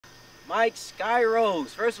Mike Skyros.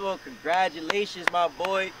 First of all, congratulations, my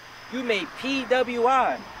boy. You made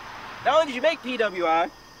PWI. Not only did you make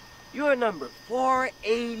PWI, you are number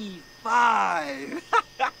 485.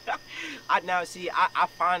 I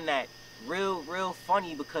find that real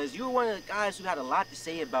funny because you were one of the guys who had a lot to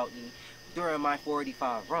say about me during my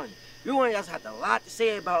 485 run. You one of the guys who had a lot to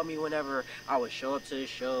say about me whenever I would show up to the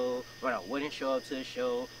show, when I wouldn't show up to the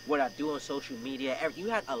show, what I do on social media, everything. You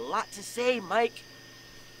had a lot to say, Mike.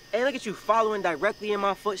 And look at you following directly in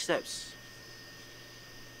my footsteps.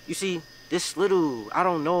 You see, this little, I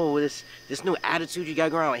don't know, this new attitude you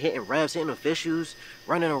got going around, hitting refs, hitting officials,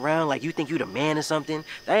 running around like you think you the man or something,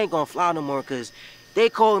 that ain't gonna fly no more because they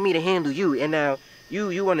called me to handle you. And now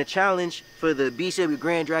you want to challenge for the BCW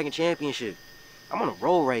Grand Dragon Championship. I'm on a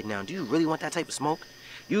roll right now. Do you really want that type of smoke?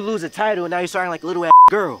 You lose a title and now you're starting like a little ass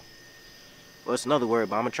girl. Well, it's another word,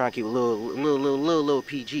 but I'm gonna try and keep a little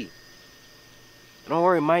PG. Don't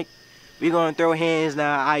worry, Mike. We're gonna throw hands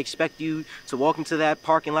now. I expect you to walk into that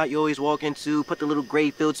parking lot you always walk into, put the little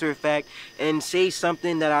gray filter effect, and say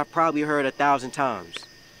something that I've probably heard 1,000 times.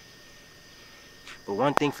 But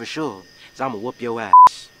one thing for sure is I'm gonna whoop your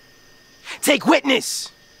ass. Take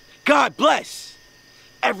witness! God bless!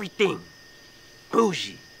 Everything!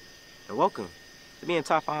 Boujii! And welcome to being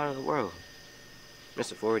top 500 in the world.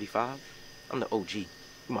 Mr. 485, I'm the OG. You're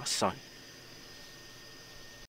my son.